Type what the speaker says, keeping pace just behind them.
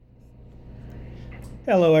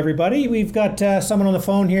Hello, everybody. We've got someone on the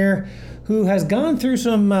phone here who has gone through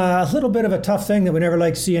some a little bit of a tough thing that we never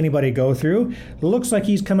like to see anybody go through. It looks like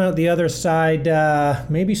he's come out the other side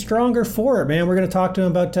maybe stronger for it, man. We're going to talk to him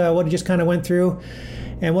about what he just kind of went through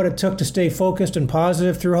and what it took to stay focused and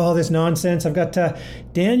positive through all this nonsense. I've got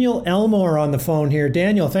Daniel Elmore on the phone here.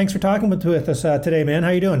 Daniel, thanks for talking with us today, man. How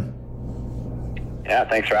you doing? Yeah,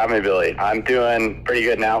 thanks for having me, Billy. I'm doing pretty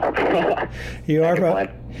good now. You are, bro?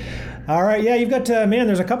 All right, yeah, you've got, man,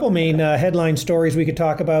 there's a couple main headline stories we could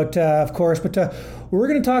talk about, of course, but we're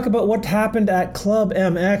going to talk about what happened at Club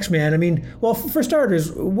MX, man. I mean, well, for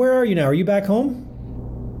starters, where are you now? Are you back home?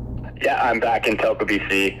 Yeah, I'm back in Telkwa,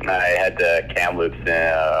 BC, and I head to Kamloops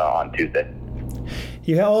on Tuesday.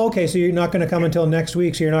 Okay, so you're not going to come until next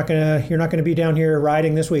week, so you're not going to be down here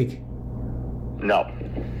riding this week? No.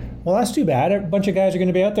 Well, that's too bad. A bunch of guys are going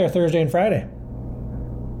to be out there Thursday and Friday.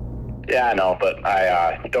 Yeah, I know, but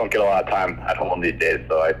I don't get a lot of time at home these days,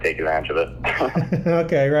 so I take advantage of it.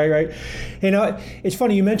 Okay, right. You know, it's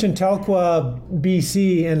funny, you mentioned Telkwa,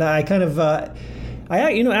 BC, and I kind of, I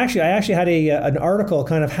actually had an article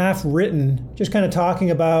kind of half written, just kind of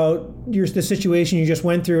talking about the situation you just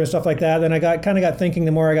went through and stuff like that. Then I got thinking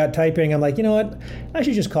the more I got typing, I'm like, you know what, I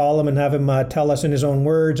should just call him and have him tell us in his own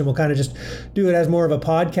words, and we'll kind of just do it as more of a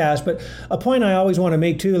podcast. But a point I always want to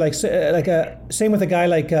make too, same with a guy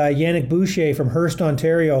like Yannick Boucher from Hearst,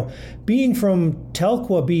 Ontario, being from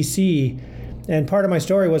Telkwa, BC. And part of my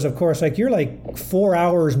story was, of course, like, you're like 4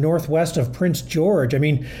 hours northwest of Prince George. I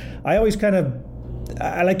mean, I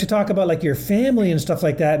like to talk about like your family and stuff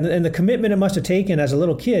like that, and the commitment it must have taken as a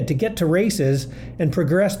little kid to get to races and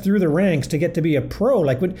progress through the ranks to get to be a pro.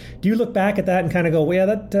 Like, do you look back at that and kind of go, well,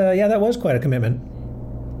 that was quite a commitment?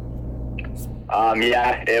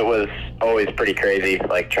 Yeah, it was always pretty crazy.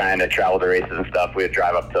 Like, trying to travel to races and stuff, we would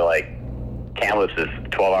drive up to like Kamloops is a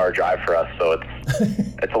 12-hour drive for us, so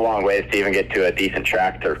it's a long ways to even get to a decent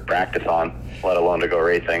track to practice on, let alone to go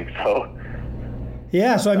racing. So.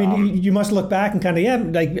 Yeah, so I mean, you must look back and kind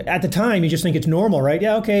of, like at the time, you just think it's normal, right?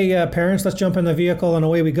 Yeah, okay, parents, let's jump in the vehicle and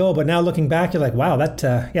away we go. But now looking back, you're like, wow,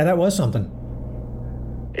 that was something.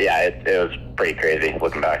 Yeah, it was pretty crazy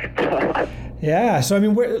looking back. Yeah, so I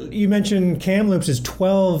mean, you mentioned Kamloops is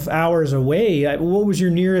 12 hours away. What was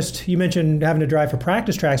your nearest? You mentioned having to drive for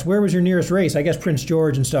practice tracks. Where was your nearest race? I guess Prince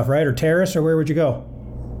George and stuff, right? Or Terrace, or where would you go?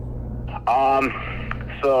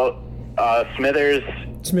 Smithers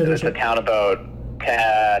is a town about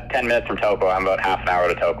 10 minutes from Telkwa. I'm about half an hour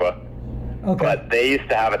to Telkwa. Okay. But they used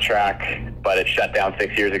to have a track, but it shut down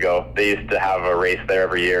 6 years ago. They used to have a race there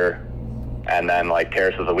every year, and then like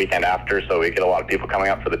Terrace was the weekend after, so we get a lot of people coming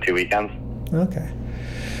up for the 2 weekends. Okay.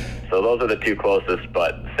 So those are the two closest,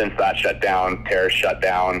 but since that shut down, Terrace shut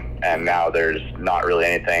down, and now there's not really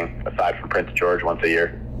anything aside from Prince George once a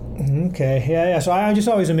year. Okay, yeah. So I'm just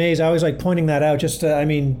always amazed. I always like pointing that out. Just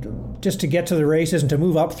to get to the races and to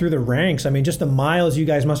move up through the ranks. I mean, just the miles you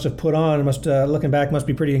guys must have put on looking back, must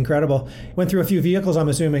be pretty incredible. Went through a few vehicles, I'm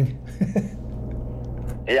assuming.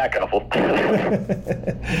 Yeah, a couple.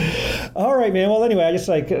 All right, man. Well, anyway, I just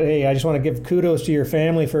want to give kudos to your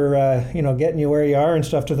family for getting you where you are and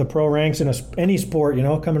stuff to the pro ranks in any sport.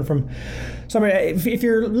 Coming from somebody. If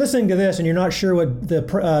you're listening to this and you're not sure what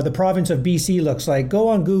the province of BC looks like, go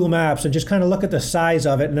on Google Maps and just kind of look at the size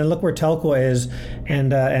of it, and then look where Telkwa is,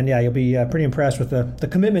 and yeah, you'll be pretty impressed with the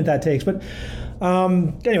commitment that takes. But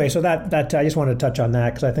anyway, so that I just wanted to touch on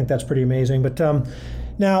that because I think that's pretty amazing. But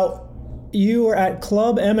now. You were at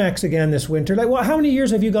Club MX again this winter. Like, well, how many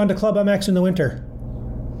years have you gone to Club MX in the winter?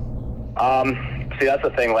 See, that's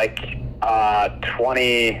the thing. Like,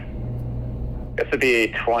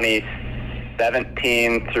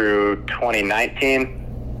 2017 through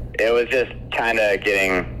 2019, it was just kind of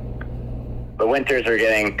the winters were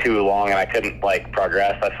getting too long, and I couldn't like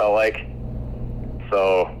progress. I felt like,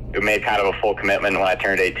 so it made kind of a full commitment when I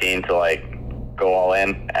turned 18 to like go all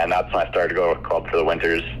in, and that's when I started to go to club for the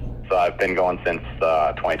winters. So I've been going since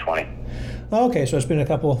 2020. Okay, so it's been a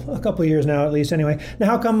couple of years now, at least. Anyway, now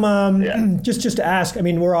how come? Just to ask. I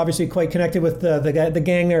mean, we're obviously quite connected with the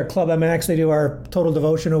gang there at Club MX. They do our Total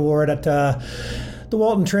Devotion Award at the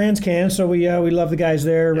Walton Transcan. So we love the guys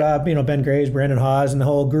there. Ben Graves, Brandon Haas, and the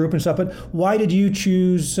whole group and stuff. But why did you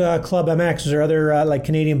choose Club MX? Is there other like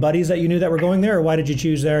Canadian buddies that you knew that were going there, or why did you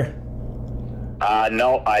choose there?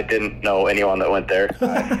 No, I didn't know anyone that went there.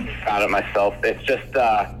 I found it myself. It's just.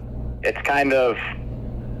 It's kind of,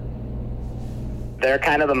 they're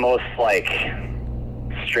kind of the most like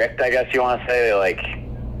strict, I guess you want to say.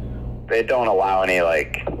 They don't allow any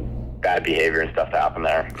like bad behavior and stuff to happen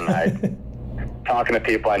there. And talking to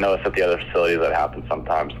people, I noticed at the other facilities that happens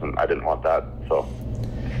sometimes, and I didn't want that. So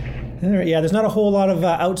Yeah, there's not a whole lot of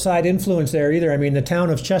outside influence there either. I mean, the town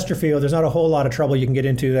of Chesterfield, there's not a whole lot of trouble you can get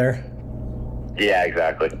into there. Yeah,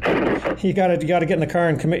 exactly. You gotta get in the car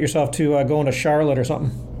and commit yourself to going to Charlotte or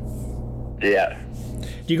something. Yeah.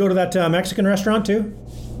 Do you go to that Mexican restaurant too?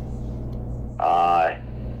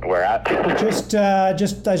 Where at? Just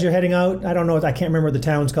as you're heading out, I don't know, I can't remember what the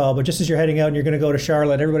town's called, but just as you're heading out and you're going to go to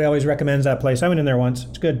Charlotte, everybody always recommends that place. I went in there once.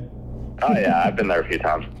 It's good. Oh yeah, I've been there a few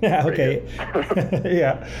times. Yeah, okay.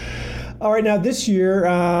 Yeah. All right, now this year,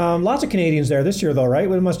 lots of Canadians there this year though, right?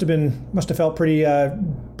 It must have felt pretty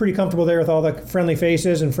comfortable there with all the friendly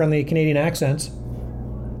faces and friendly Canadian accents.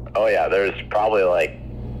 Oh yeah, there's probably like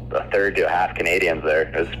a third to a half Canadians there.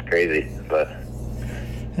 It was crazy, but.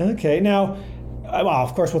 Okay, now, well,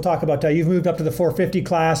 of course, we'll talk about you've moved up to the 450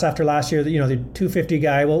 class after last year. The 250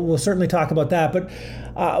 guy. We'll certainly talk about that. But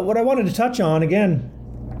what I wanted to touch on again,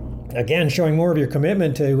 showing more of your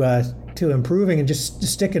commitment to improving and just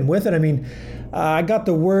sticking with it. I mean, I got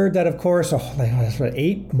the word that, of course,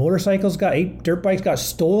 8 dirt bikes got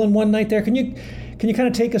stolen one night there. Can you kind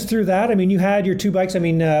of take us through that? I mean, you had your 2 bikes. I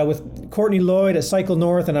mean, with Courtney Lloyd at Cycle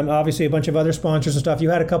North and obviously a bunch of other sponsors and stuff,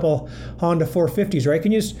 you had a couple Honda 450s, right?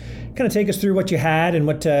 Can you just kind of take us through what you had and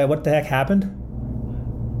what the heck happened?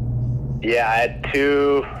 Yeah, I had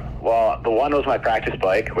 2. Well, the one was my practice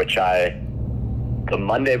bike, which the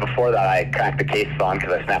Monday before that, I cracked the case on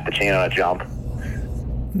because I snapped the chain on a jump.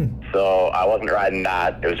 So I wasn't riding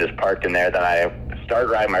that. It was just parked in there. Then I started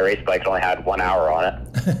riding my race bike. It only had 1 hour on it.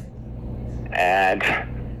 And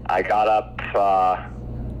I got up.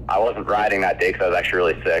 I wasn't riding that day because I was actually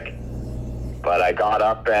really sick. But I got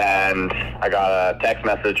up and I got a text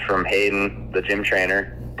message from Hayden, the gym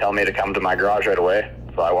trainer, telling me to come to my garage right away.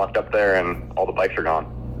 So I walked up there and all the bikes are gone.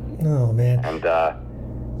 Oh, man. And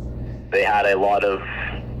they had a lot of,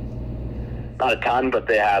 not a ton, but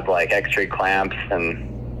they had like X-ray clamps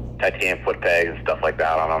and titanium foot pegs and stuff like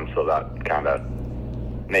that on them. So that kind of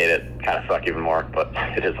made it kind of suck even more, but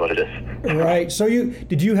it is what it is. Right. So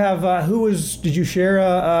did you share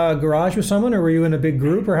a garage with someone, or were you in a big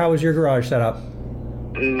group, or how was your garage set up?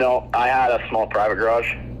 No, I had a small private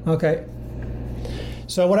garage. Okay.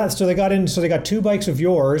 So they got 2 bikes of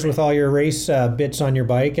yours with all your race bits on your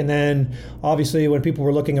bike, and then obviously when people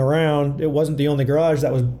were looking around, it wasn't the only garage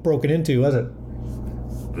that was broken into, was it?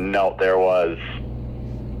 No, there was,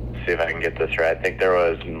 let's see if I can get this right, I think there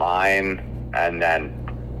was mine and then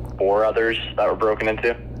 4 others that were broken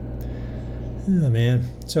into. Oh, man.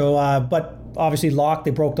 So, but obviously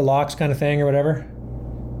they broke the locks kind of thing or whatever?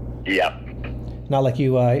 Yep. Not like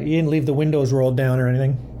you didn't leave the windows rolled down or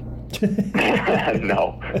anything?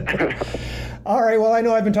 No. All right. Well, I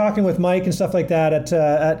know I've been talking with Mike and stuff like that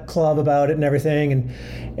at club about it and everything,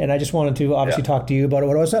 and I just wanted to obviously talk to you about it.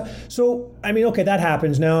 What it was. So, I mean, okay, that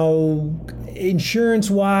happens. Now,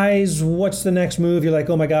 insurance-wise, what's the next move? You're like,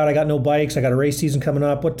 oh my God, I got no bikes. I got a race season coming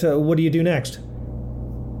up. What do you do next?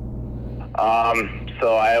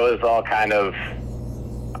 So I was all kind of,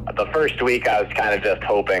 the first week I was kind of just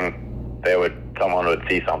hoping someone would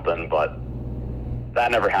see something, but that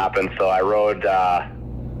never happened. So I rode,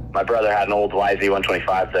 my brother had an old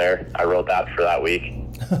YZ125 there. I rode that for that week.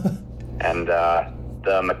 And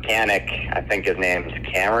the mechanic, I think his name's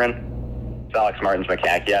Cameron. It's Alex Martin's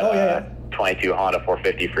mechanic. He had a 22 Honda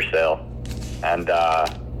 450 for sale. And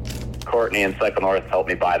Courtney and Cycle North helped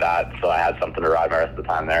me buy that, so I had something to ride my rest of the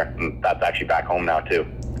time there. And that's actually back home now too.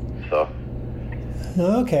 So.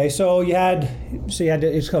 Okay, so you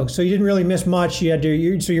didn't really miss much. You had your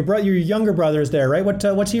younger brother is there, right?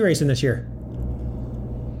 What's he racing this year?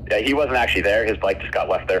 Yeah, he wasn't actually there. His bike just got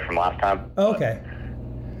left there from last time. Oh, okay.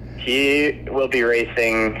 He will be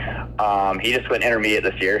racing. He just went intermediate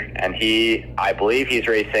this year, and I believe he's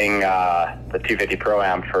racing the 250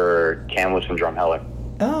 Pro-Am for Kamloops and Drumheller.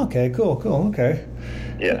 Oh, okay, cool, okay.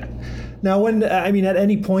 Yeah. Now, at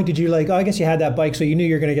any point did you I guess you had that bike, so you knew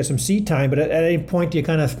you were going to get some seat time, but at any point do you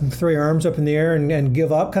kind of throw your arms up in the air and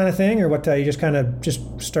give up kind of thing, or what, you just kind of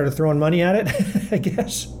just started throwing money at it, I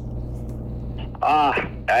guess?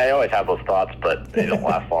 I always have those thoughts, but they don't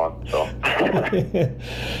last long, so.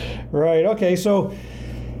 Right, okay, so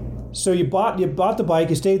you bought the bike,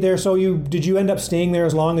 you stayed there, so did you end up staying there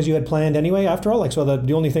as long as you had planned anyway, after all? So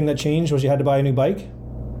the only thing that changed was you had to buy a new bike?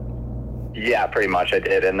 Yeah, pretty much I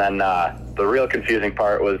did. And then the real confusing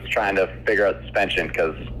part was trying to figure out suspension,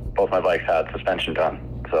 because both my bikes had suspension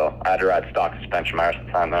done. So I had to ride stock suspension my rest of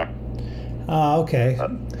the time there. Okay.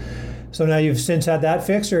 So now you've since had that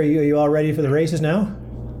fixed, or are you all ready for the races now?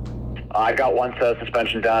 I got one set of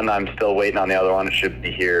suspension done. I'm still waiting on the other one. It should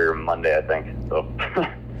be here Monday, I think. So.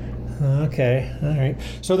 Okay, all right.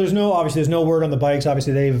 So there's no word on the bikes.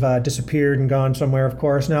 Obviously, they've disappeared and gone somewhere, of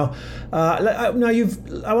course. Now, I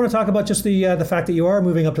want to talk about just the fact that you are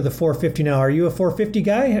moving up to the 450 now. Are you a 450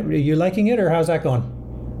 guy? Are you liking it, or how's that going?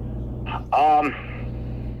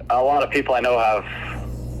 A lot of people I know have.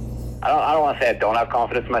 I don't want to say I don't have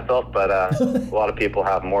confidence in myself, but a lot of people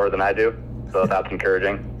have more than I do, so that's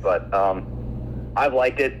encouraging. But I've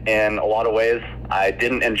liked it in a lot of ways. I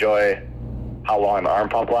didn't enjoy how long the arm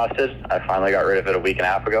pump lasted. I finally got rid of it a week and a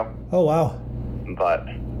half ago. Oh, wow. But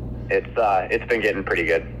it's been getting pretty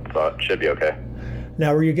good, so it should be okay.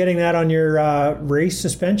 Now, were you getting that on your race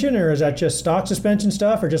suspension, or is that just stock suspension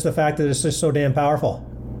stuff, or just the fact that it's just so damn powerful?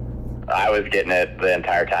 I was getting it the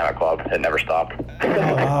entire time at club. It never stopped. Oh,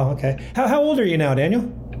 wow, okay. How old are you now,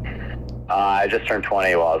 Daniel? I just turned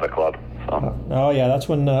 20 while I was at club. So. Oh, yeah, that's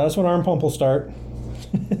when arm pump will start.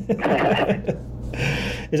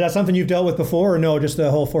 Is that something you've dealt with before, or no, just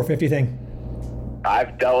the whole 450 thing?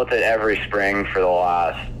 I've dealt with it every spring for the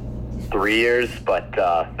last 3 years, but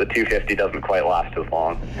the 250 doesn't quite last as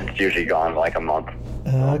long. It's usually gone like a month.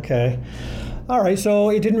 Okay. All right, so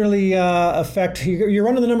it didn't really affect. You're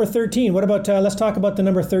running the number 13. What about, let's talk about the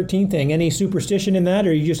number 13 thing. Any superstition in that,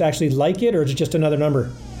 or you just actually like it, or is it just another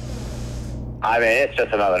number? I mean, it's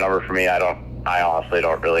just another number for me. I honestly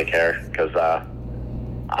don't really care, because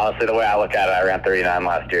honestly, the way I look at it, I ran 39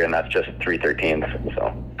 last year, and that's just 3 13s.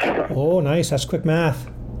 So. Oh, nice. That's quick math.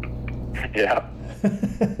 Yeah.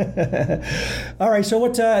 All right. So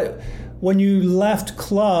when you left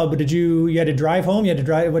club, you had to drive home? You had to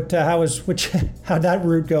drive. How'd that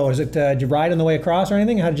route go? Is it did you ride on the way across or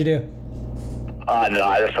anything? How did you do? No,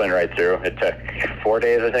 I just went right through. It took 4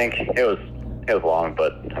 days, I think. It was long,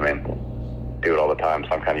 but I mean, do it all the time,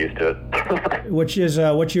 so I'm kind of used to it. What's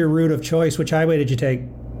your route of choice? Which highway did you take?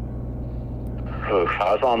 Oof,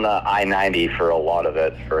 I was on the I-90 for a lot of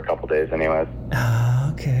it, for a couple days anyways.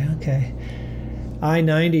 Okay.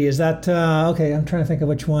 I-90, is that, okay, I'm trying to think of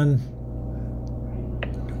which one.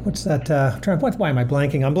 What's that, why am I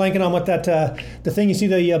blanking? I'm blanking on what that, the thing you see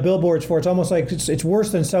the billboards for. It's almost like it's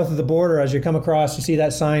worse than south of the border. As you come across, you see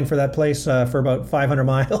that sign for that place for about 500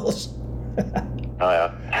 miles. Oh,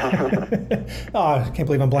 yeah. Oh, I can't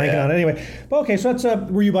believe I'm blanking on it. Anyway, okay, so that's,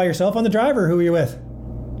 were you by yourself on the drive, or who were you with?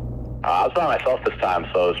 I was by myself this time,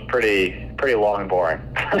 so it was pretty long and boring.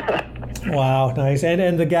 Wow, nice.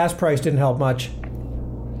 And the gas price didn't help much.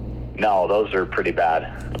 No, those are pretty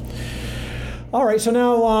bad. All right, so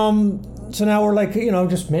now we're like,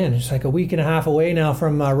 just like a week and a half away now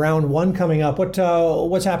from round one coming up.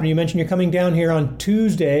 What's happening? You mentioned you're coming down here on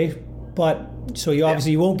Tuesday, but so you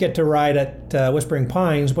obviously you won't get to ride at Whispering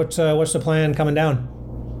Pines. What's the plan coming down?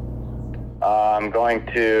 I'm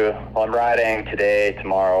riding today,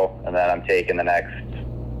 tomorrow, and then I'm taking the next,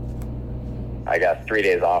 I guess, 3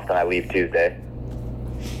 days off. Then I leave Tuesday,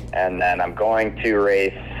 and then I'm going to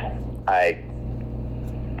race.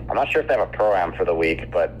 I'm not sure if they have a pro-am for the week,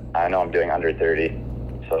 but I know I'm doing under 30.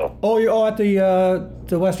 So. Oh, you're at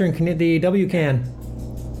the Western, the WCAN.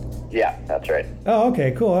 Yeah, that's right. Oh,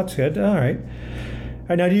 okay, cool. That's good. All right.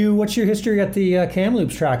 Now, what's your history at the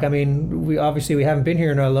Kamloops track? I mean, we haven't been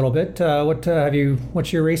here in a little bit.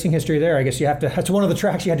 What's your racing history there? I guess that's one of the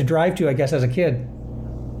tracks you had to drive to, I guess, as a kid.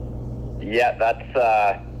 Yeah, that's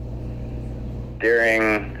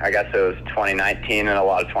during, I guess it was 2019 and a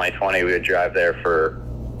lot of 2020. We would drive there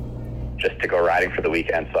just to go riding for the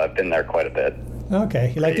weekend. So I've been there quite a bit.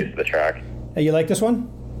 Okay, you like the track? You like this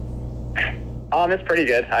one? It's pretty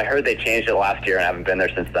good. I heard they changed it last year and I haven't been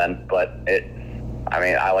there since then, but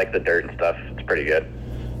I like the dirt and stuff. It's pretty good.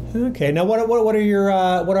 Okay. Now, what are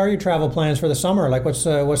your travel plans for the summer? Like, what's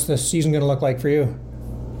the season going to look like for you?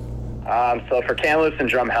 So for Kamloops and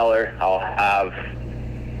Drumheller, I'll have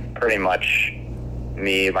pretty much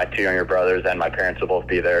me, my 2 younger brothers, and my parents will both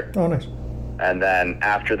be there. Oh, nice. And then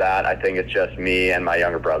after that, I think it's just me and my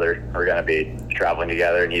younger brother. We're going to be traveling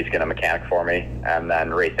together, and he's going to mechanic for me, and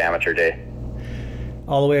then race amateur day.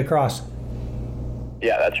 All the way across?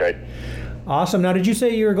 Yeah, that's right. Awesome. Now, did you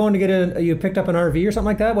say you were going to you picked up an RV or something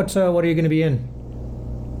like that? What are you going to be in?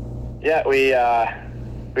 Yeah, we've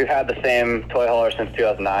had the same toy hauler since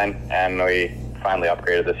 2009, and we finally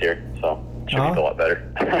upgraded this year, so it should be a lot better.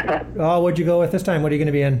 Oh, what'd you go with this time? What are you going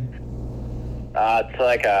to be in? It's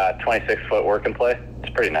like a 26-foot work and play. It's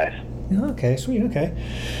pretty nice. Okay, sweet. Okay.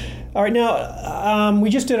 All right, now we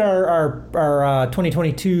just did our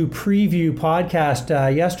 2022 preview podcast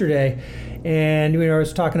yesterday, and I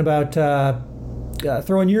was talking about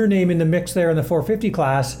throwing your name in the mix there in the 450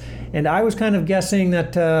 class, And I was kind of guessing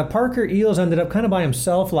that Parker Eels ended up kind of by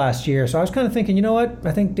himself last year. So I was kind of thinking, you know what?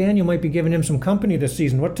 I think Daniel might be giving him some company this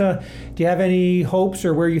season. What do you have any hopes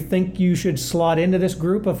or where you think you should slot into this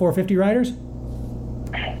group of 450 riders?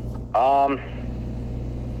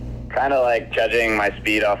 Kind of like judging my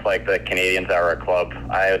speed off like the Canadians that were at club.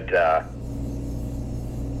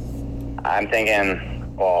 I'm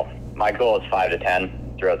thinking, well, my goal is 5 to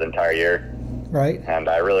 10 throughout the entire year. Right. And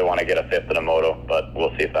I really want to get a fifth in a moto, but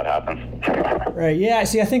we'll see if that happens. Right. Yeah.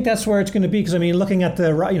 See, I think that's where it's going to be because, I mean, looking at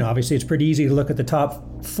the, obviously it's pretty easy to look at the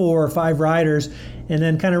top 4 or 5 riders. And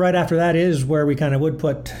then kind of right after that is where we kind of would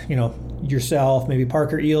put, yourself, maybe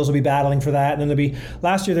Parker Eels will be battling for that. And then there'll be,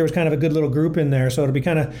 last year there was kind of a good little group in there. So it'll be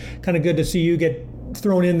kind of good to see you get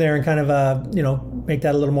thrown in there and kind of, make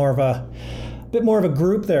that a little more of a bit more of a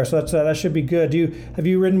group there, so that should be good. Have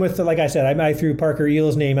you ridden with, like I said, I threw Parker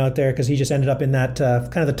Eel's name out there because he just ended up in that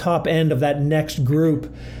kind of the top end of that next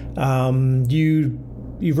group.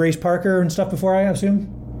 You've raced Parker and stuff before, I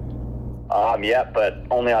assume? Yeah, but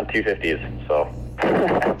only on 250s, so.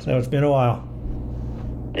 So it's been a while.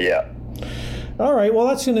 Yeah. All right, well,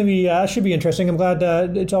 that's going to be should be interesting. I'm glad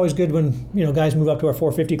it's always good when guys move up to our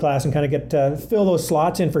 450 class and kind of get fill those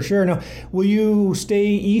slots in for sure. Now, will you stay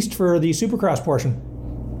east for the Supercross portion?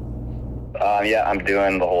 Yeah, I'm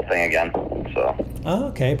doing the whole thing again. So.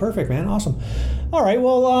 Okay, perfect, man. Awesome. All right,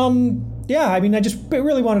 well, yeah, I mean, I just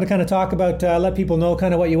really wanted to kind of talk about, let people know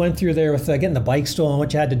kind of what you went through there with getting the bike stolen,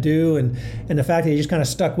 what you had to do, and the fact that you just kind of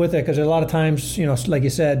stuck with it, because a lot of times, like you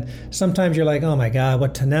said, sometimes you're like, oh my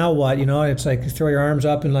God, now what? It's like you throw your arms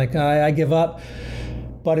up and like, I give up.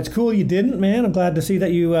 But it's cool you didn't, man. I'm glad to see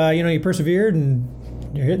that you, you persevered and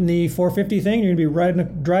you're hitting the 450 thing. You're going to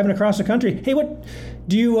be driving across the country. Hey, what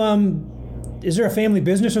do you, is there a family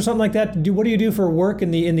business or something like that? What do you do for work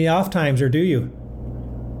in the off times, or do you?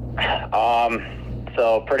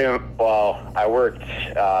 So I worked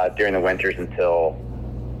during the winters until,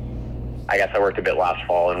 I guess I worked a bit last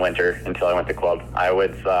fall and winter until I went to club. I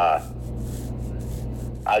was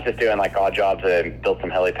just doing like odd jobs. I built some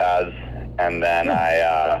helipads, and then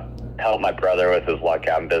I helped my brother with his log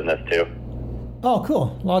cabin business too. Oh,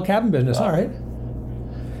 cool. Log cabin business. All right.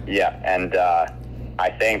 Yeah. And I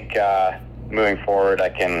think moving forward,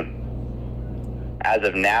 as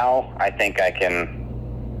of now, I think I can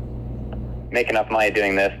make enough money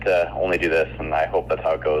doing this to only do this, and I hope that's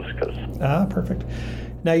how it goes. Perfect.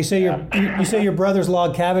 Now you say your brother's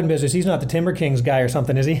log cabin business. He's not the Timber Kings guy or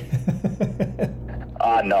something, is he?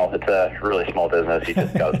 No, it's a really small business. He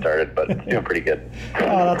just got started, but it's doing pretty good.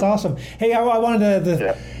 Oh, that's awesome. Hey, I wanted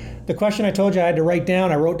the question I told you I had to write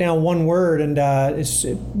down. I wrote down one word, and it's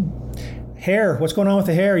hair. What's going on with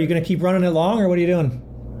the hair? Are you going to keep running it long, or what are you doing?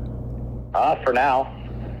 For now,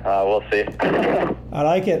 we'll see. I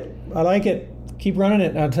like it. Keep running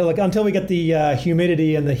it until we get the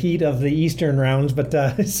humidity and the heat of the eastern rounds, but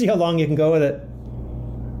see how long you can go with it.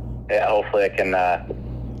 Yeah, hopefully I can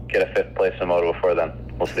get a 5th place in moto before then.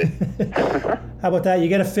 We'll see. How about that? You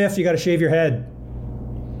get a 5th, you got to shave your head.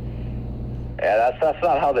 Yeah, that's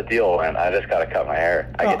not how the deal went. I just got to cut my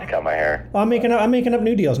hair. I get to cut my hair. Well, I'm making up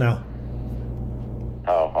new deals now.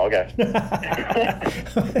 Oh, okay.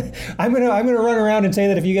 I'm gonna run around and say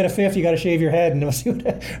that if you get a 5th, you got to shave your head, and we'll see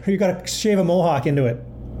or you got to shave a mohawk into it.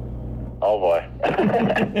 Oh boy.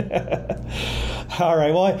 All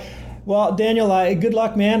right. Well, Daniel, good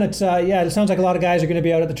luck, man. It sounds like a lot of guys are going to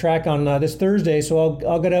be out at the track on this Thursday, so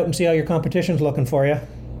I'll get out and see how your competition's looking for you.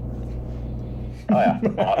 Oh yeah,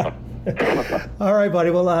 awesome. All right, buddy.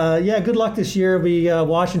 Well, good luck this year. We'll be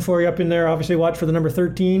watching for you up in there. Obviously, watch for the number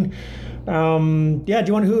 13. Do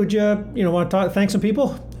you want to thank some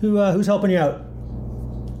people who's helping you out?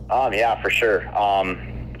 Yeah, for sure.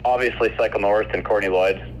 Obviously Cycle North and Courtney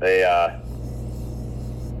Lloyd, they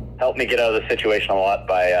helped me get out of the situation a lot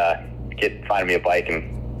by finding me a bike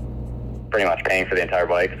and pretty much paying for the entire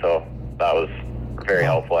bike. So that was very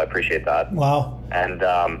helpful. I appreciate that. Wow. And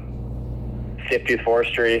Siptooth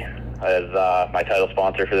Forestry is my title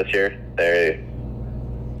sponsor for this year. They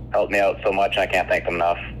helped me out so much, and I can't thank them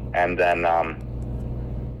enough. And then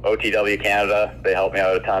OTW Canada, they helped me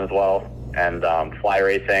out a ton as well. And Fly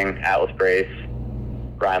Racing, Atlas Brace,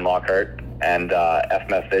 Brian Lockhart, and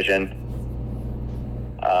FMF Vision,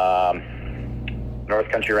 North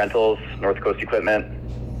Country Rentals, North Coast Equipment,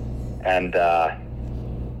 and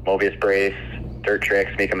Mobius Brace, Dirt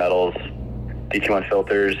Tricks, Mika Metals, DT1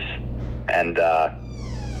 Filters, and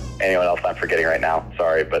anyone else I'm forgetting right now.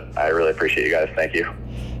 Sorry, but I really appreciate you guys. Thank you.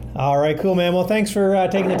 All right, cool, man. Well, thanks for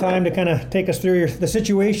taking the time to kind of take us through the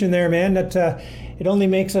situation there, man. That it only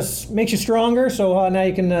makes you stronger. So now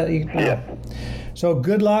you can. So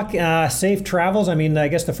good luck, safe travels. I mean, I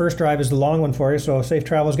guess the first drive is the long one for you, so safe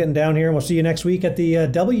travels getting down here, and we'll see you next week at the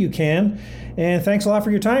WCAN. And thanks a lot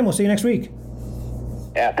for your time. We'll see you next week.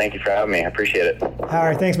 Yeah, thank you for having me. I appreciate it. All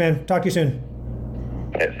right, thanks, man. Talk to you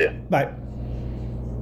soon. Okay, see you. Bye.